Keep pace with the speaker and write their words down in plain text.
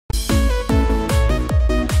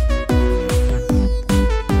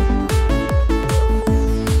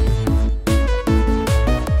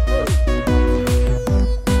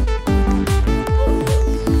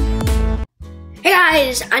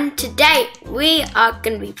guys, and today we are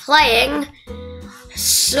going to be playing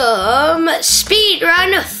some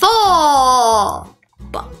Speedrun 4.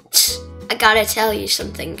 But I gotta tell you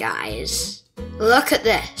something, guys. Look at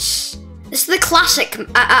this. This is the classic.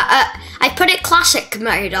 I put it classic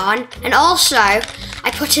mode on, and also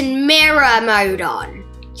I put in mirror mode on.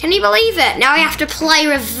 Can you believe it? Now I have to play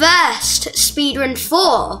reversed Speedrun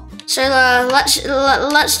 4. So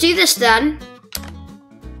let's do this then.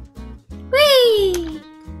 Whee!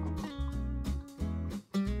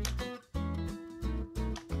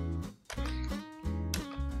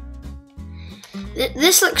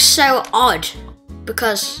 This looks so odd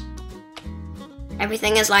because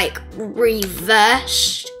everything is like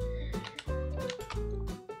reversed.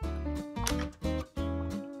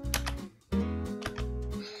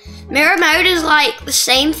 Mirror mode is like the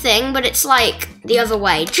same thing, but it's like the other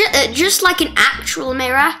way, just like an actual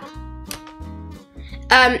mirror.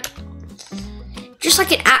 Just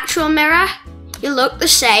like an actual mirror, you look the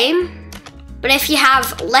same, but if you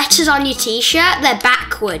have letters on your t-shirt, they're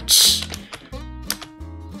backwards.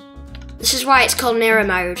 This is why it's called mirror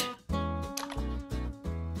mode.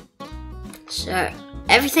 So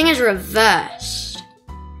everything is reversed.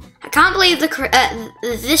 I can't believe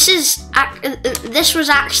this was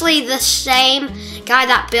actually the same guy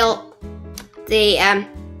that built the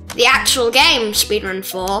actual game Speedrun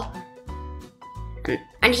 4.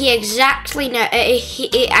 And he exactly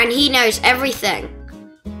he knows everything.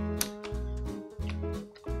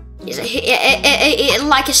 He's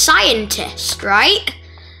like a scientist, right?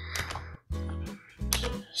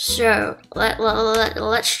 So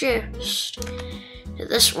let's just do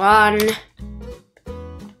this one.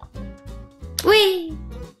 Whee!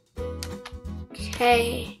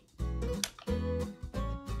 Okay.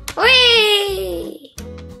 Whee!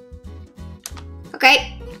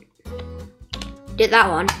 Okay. Did that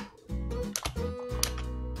one.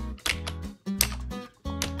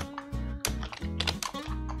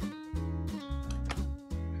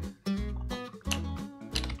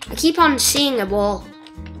 I keep on seeing a wall.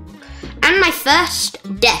 And my first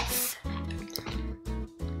death.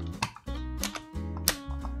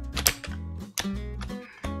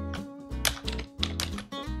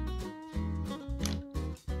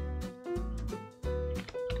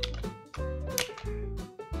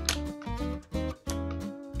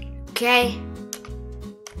 Okay.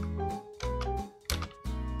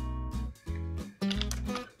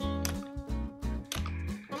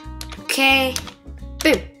 Okay.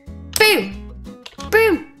 Boom. Boom.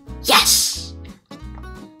 Boom. Yes.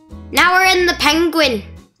 Now we're in the penguin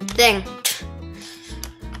thing.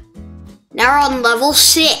 Now we're on level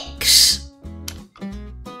 6.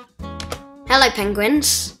 Hello,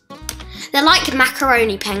 penguins. They're like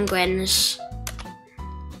macaroni penguins.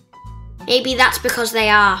 Maybe that's because they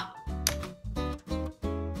are.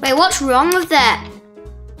 Wait, what's wrong with their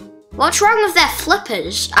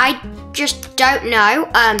flippers? I just don't know.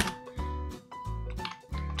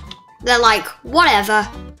 They're like, whatever.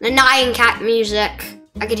 The Nyan Cat music.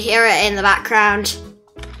 I could hear it in the background.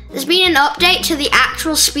 There's been an update to the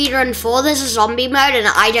actual Speedrun 4. There's a zombie mode and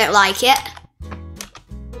I don't like it.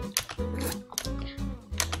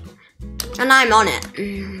 And I'm on it.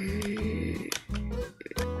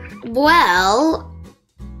 Well,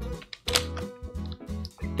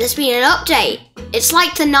 there's been an update. It's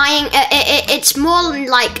like the it's more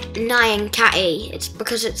like Nyan Catty. It's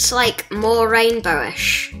because it's like more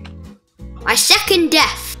rainbowish. My second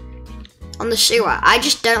death on the sewer. I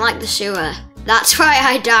just don't like the sewer. That's why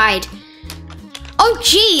I died. Oh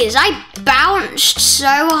geez, I bounced so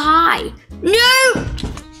high. No!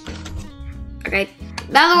 Okay,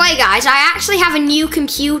 by the way guys, I actually have a new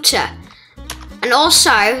computer. And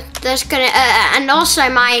also,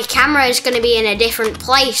 my camera is gonna be in a different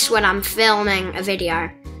place when I'm filming a video.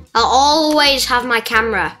 I'll always have my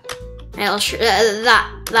camera. It'll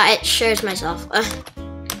that it shows myself.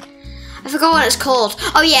 I forgot what it's called.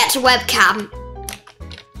 Oh yeah, it's a webcam.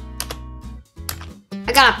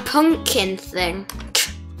 I got a pumpkin thing.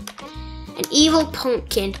 An evil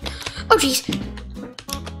pumpkin. Oh jeez.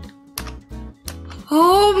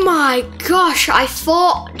 Oh my gosh, I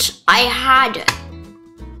thought I had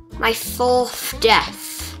my 4th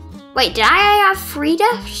death. Wait, did I have 3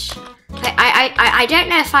 deaths? I don't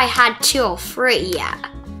know if I had 2 or 3 yet.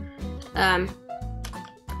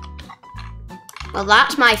 Well,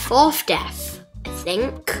 that's my 4th death, I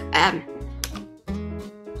think.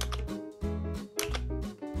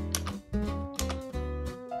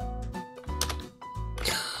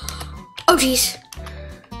 Oh jeez.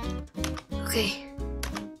 Okay.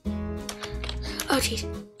 Oh jeez.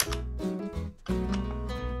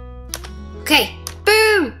 Okay.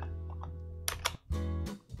 Boom.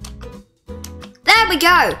 we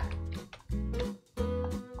go.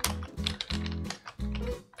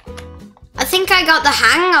 I think I got the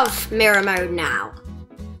hang of mirror mode now.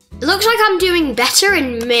 It looks like I'm doing better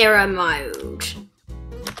in mirror mode.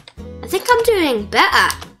 I think I'm doing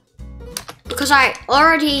better because I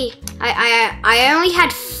only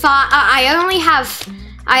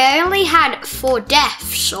had 4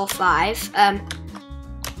 deaths or 5.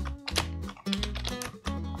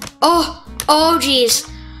 Oh geez.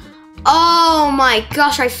 Oh my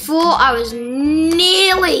gosh, I thought I was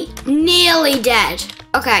nearly dead.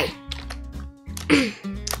 Okay.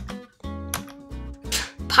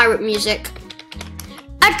 Pirate music.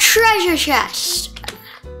 A treasure chest.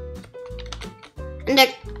 And a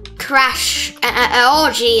crash.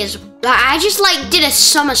 Oh geez. I just like did a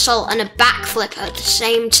somersault and a backflip at the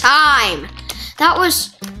same time. That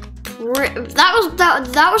was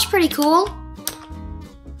pretty cool.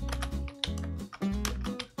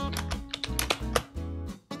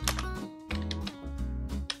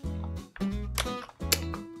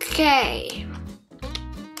 Okay.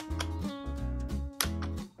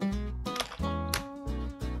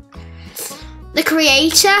 The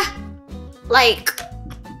creator, like,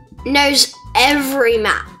 knows every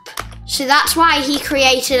map. So that's why he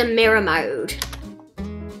created a mirror mode.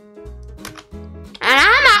 And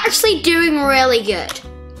I'm actually doing really good.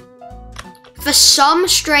 For some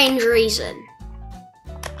strange reason.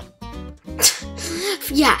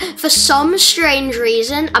 Yeah, for some strange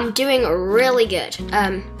reason, I'm doing really good.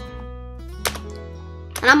 And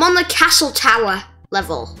I'm on the castle tower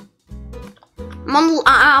level. I'm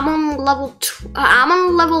on level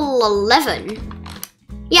 11.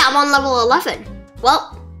 Yeah, I'm on level 11.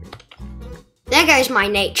 Well, there goes my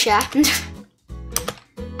nature.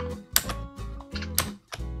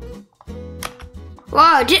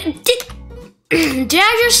 Whoa, did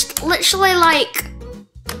I just literally like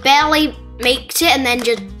barely make it and then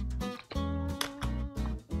just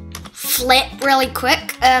flip really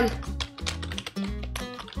quick?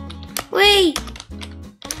 Wait.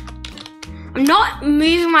 I'm not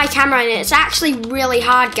moving my camera and it's actually really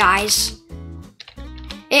hard, guys.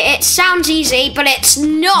 It sounds easy, but it's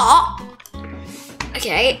not.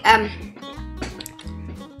 Okay,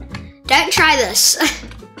 don't try this.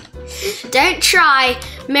 Don't try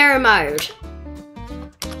mirror mode.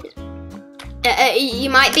 You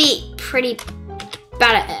might be pretty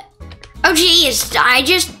bad at it. Oh geez, I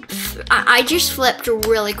just flipped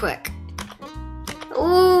really quick.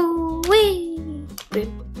 Ooh wee.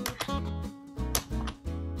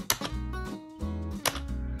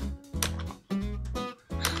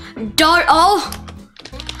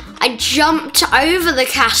 I jumped over the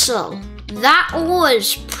castle. That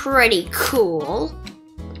was pretty cool.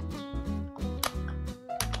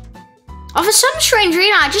 Oh, for some strange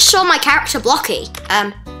reason, I just saw my character blocky.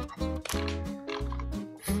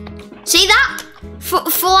 See that?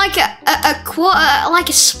 For like a quarter, like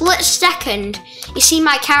a split second, you see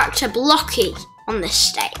my character blocky on this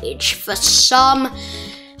stage for some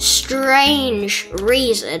strange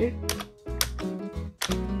reason.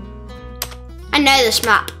 I know this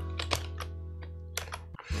map.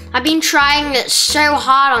 I've been trying it so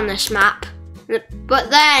hard on this map, but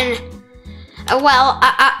then, well,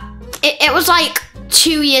 it was like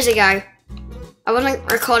 2 years ago. I wasn't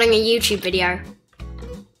recording a YouTube video.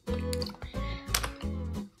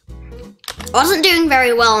 I wasn't doing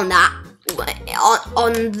very well on that,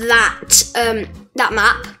 that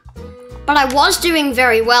map, but I was doing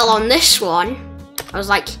very well on this one. I was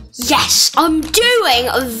like, yes, I'm doing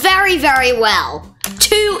very, very well.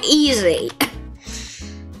 Too easy.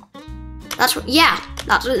 That's what, yeah,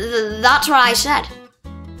 that's what I said.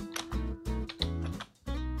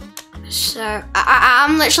 So,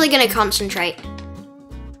 I'm literally gonna concentrate.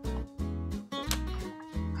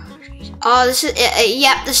 Oh, this is,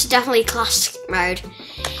 yep, this is definitely classic mode.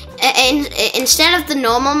 Instead of the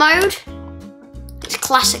normal mode, it's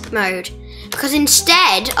classic mode. Because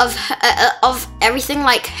instead of everything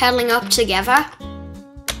like hurling up together,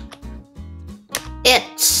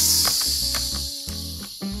 it's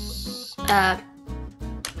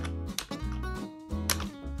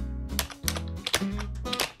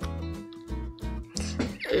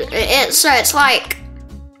so it's like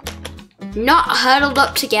not hurdled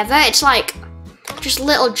up together. It's like just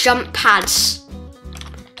little jump pads,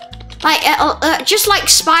 like just like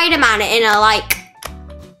Spider-Man in a like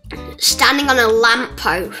standing on a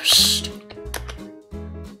lamppost.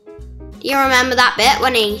 Do you remember that bit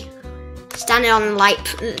when he standing on like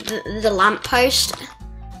the lamppost?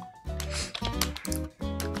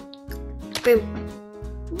 Boom.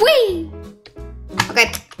 Whee!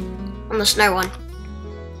 Okay, on the snow one.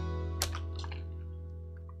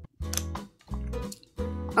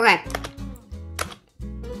 Okay.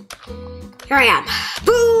 Here I am.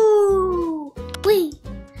 Boo! Wee!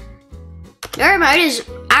 Mirror mode is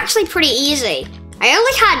actually pretty easy. I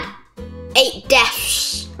only had 8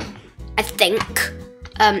 deaths, I think.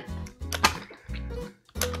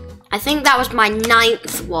 I think that was my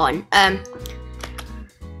 9th one. I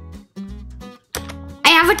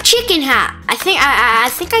have a chicken hat. I think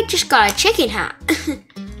I just got a chicken hat.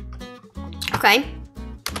 Okay.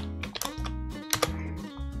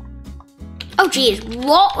 Oh geez,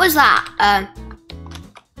 what was that?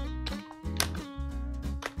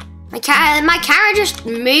 My character just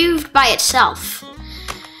moved by itself.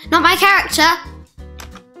 Not my character.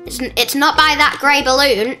 It's not by that grey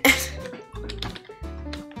balloon.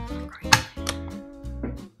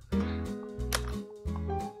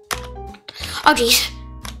 Oh geez.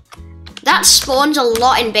 That spawns a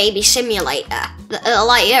lot in Baby Simulator.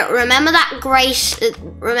 Remember that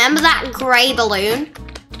grey balloon?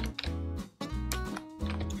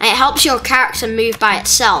 And it helps your character move by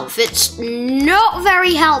itself. It's not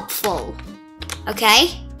very helpful.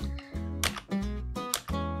 Okay?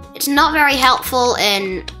 It's not very helpful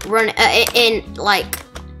in like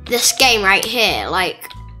this game right here, like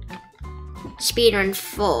Speedrun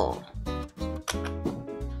 4.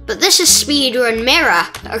 But this is Speedrun Mirror,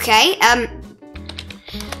 okay?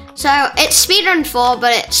 So it's Speedrun 4,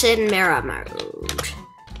 but it's in Mirror mode.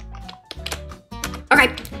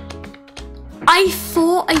 Okay. I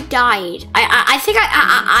thought I died. I think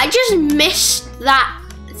I just missed that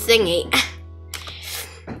thingy.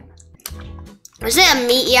 Was it a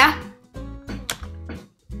meteor?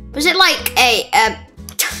 Was it like a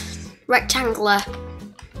rectangular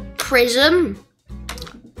prism?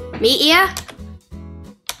 Meteor?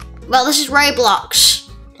 Well, this is Roblox.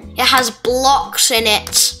 It has blocks in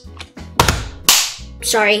it.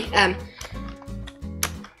 Sorry,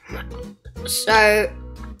 so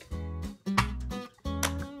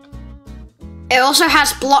it also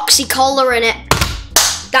has Bloxy Cola in it.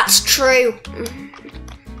 That's true.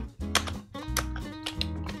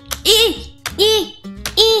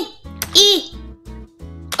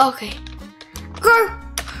 Okay. Go.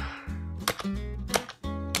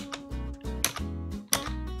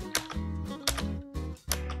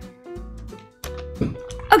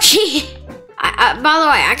 Oh gee. By the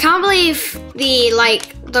way, I can't believe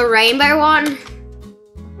the rainbow one.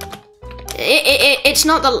 It's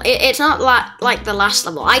not like the last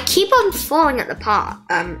level. I keep on falling at the part.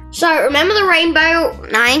 So remember the rainbow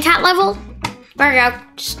Nyan Cat level? There we go.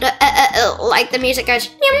 Just, like the music goes.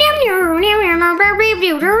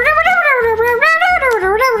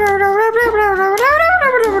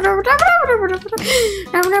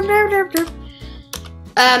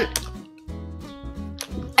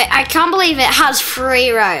 I can't believe it has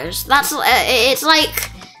 3 rows. That's it's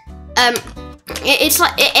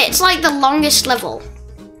like the longest level.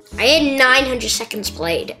 I had 900 seconds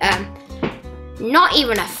played. Not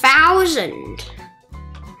even 1,000.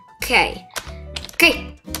 Okay.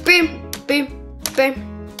 Okay. Boom, boom, boom,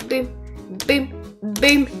 boom, boom, boom,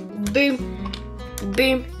 boom, boom,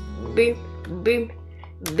 boom, boom, boom,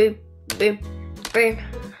 boom, boom,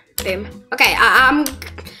 boom. Okay, I'm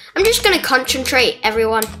just gonna concentrate,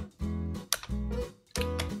 everyone.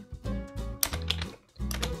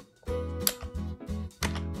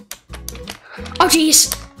 Oh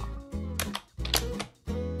jeez.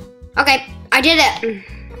 Okay, I did it.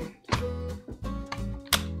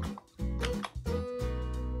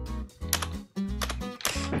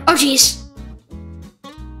 Oh jeez.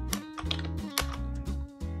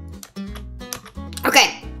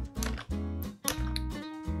 Okay.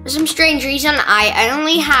 For some strange reason, I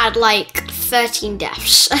only had like 13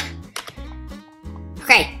 deaths.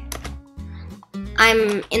 Okay.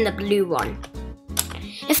 I'm in the blue one.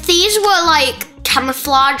 If these were like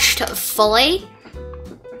camouflaged fully,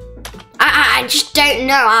 I just don't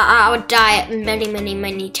know. I would die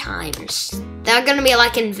many times. They're gonna be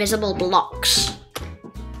like invisible blocks.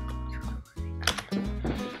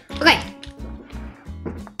 Okay.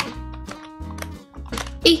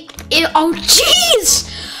 Oh jeez!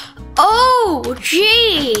 Oh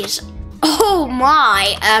jeez! Oh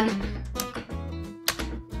my!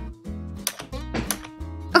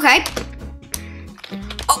 Okay.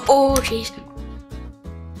 Oh jeez.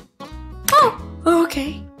 Oh,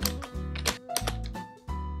 okay.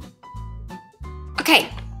 Okay,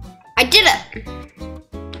 I did it.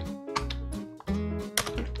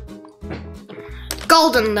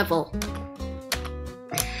 Golden level.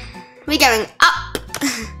 We're going up.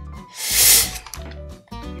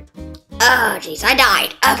 Oh jeez, I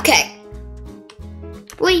died. Okay.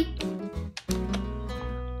 Whee.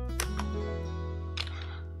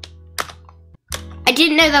 I did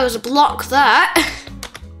didn't know there was a block there.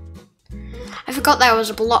 I forgot there was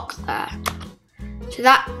a block there. So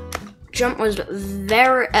that jump was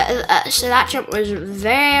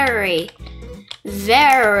very,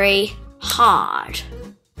 very hard.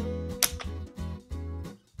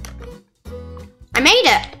 I made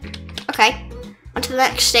it. Okay, on to the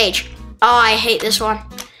next stage. Oh, I hate this one.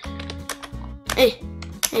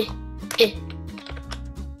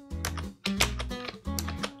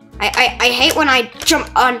 I hate when I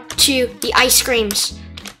jump onto the ice creams.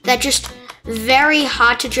 They're just very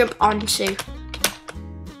hard to jump onto.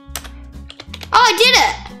 Oh, I did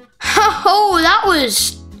it! Oh, that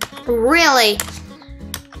was really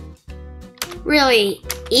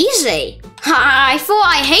easy. I thought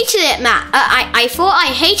I hated it, I thought I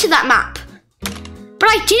hated that map. But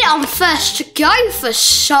I did it on first go for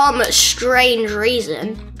some strange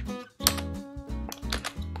reason.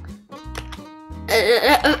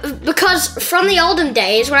 Because from the olden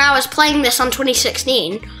days, when I was playing this on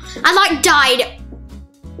 2016, I like died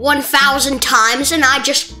 1,000 times and I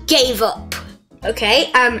just gave up.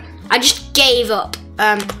 Okay, I just gave up.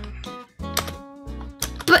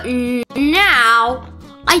 But now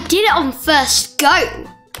I did it on first go.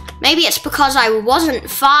 Maybe it's because I wasn't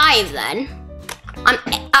 5 then.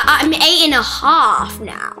 I'm 8.5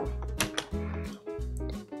 now.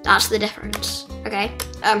 That's the difference. Okay.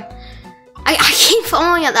 I keep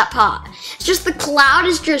falling at that part. It's just the cloud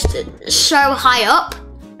is just so high up.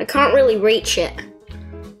 I can't really reach it.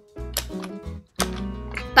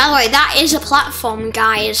 By the way, that is a platform,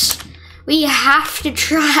 guys. We have to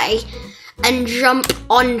try and jump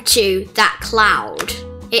onto that cloud.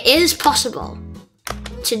 It is possible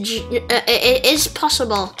to. It is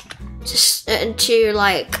possible to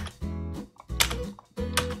like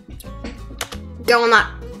go on that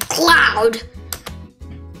cloud.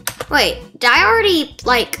 Wait, did I already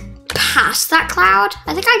like pass that cloud?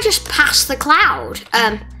 I think I just passed the cloud.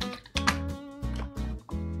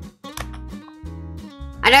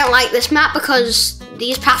 I don't like this map because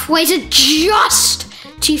these pathways are just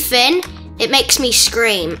too thin. It makes me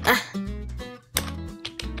scream.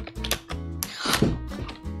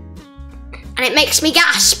 And it makes me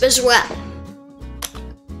gasp as well.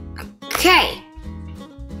 Okay.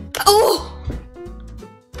 Oh!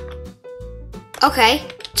 Okay.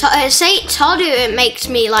 Told you it makes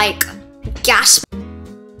me like gasp.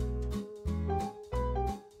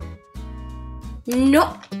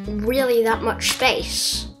 Not really that much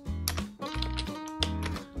space.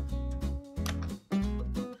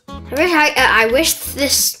 I wish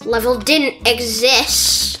this level didn't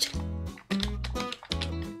exist.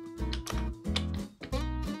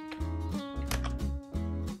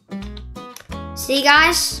 See,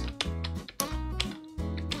 guys?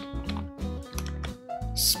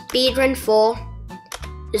 Speedrun 4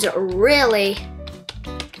 is really,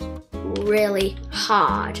 really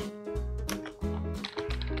hard.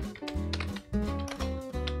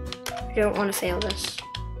 I don't want to fail this.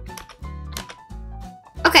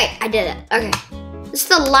 Okay, I did it. Okay. This is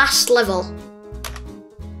the last level.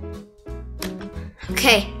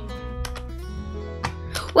 Okay.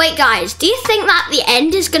 Wait, guys, do you think that the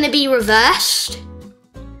end is going to be reversed?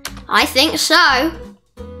 I think so.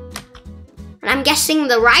 And I'm guessing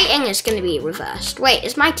the writing is going to be reversed. Wait,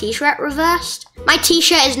 is my t-shirt reversed? My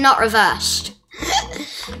t-shirt is not reversed.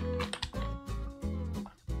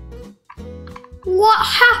 What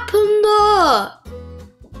happened there?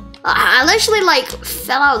 I literally like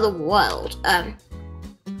fell out of the world.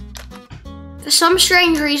 For some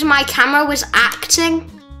strange reason, my camera was acting.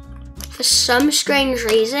 For some strange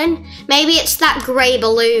reason. Maybe it's that grey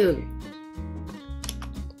balloon.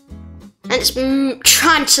 And it's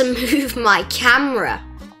trying to move my camera.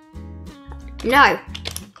 No,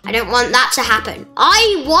 I don't want that to happen.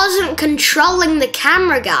 I wasn't controlling the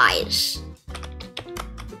camera, guys.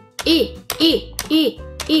 Okay,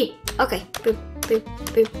 boom, boom,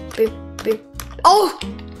 boom, boom, boom. Oh!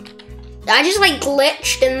 I just like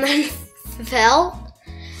glitched and then fell.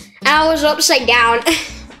 And I was upside down.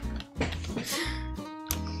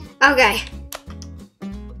 Okay.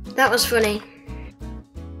 That was funny.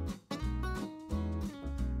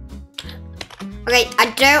 Okay, I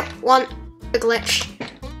don't want a glitch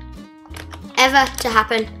ever to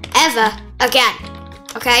happen ever again.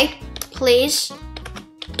 Okay? Please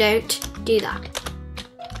don't do that.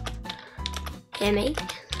 Hear me?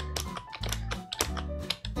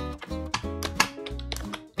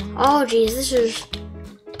 Oh geez, this is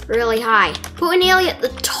really high. But we're nearly at the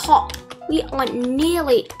top. We are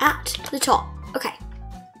nearly at the top. Okay.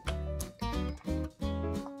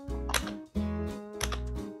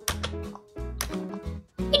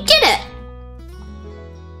 You did it!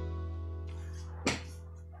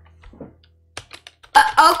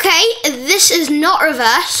 Okay, this is not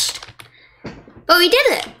reversed, but we did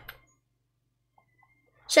it.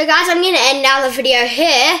 So guys, I'm going to end now the video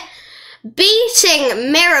here.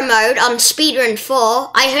 Beating mirror mode on speedrun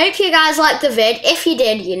 4. I hope you guys liked the vid. If you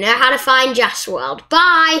did, you know how to find Jasperworld.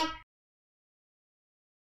 Bye!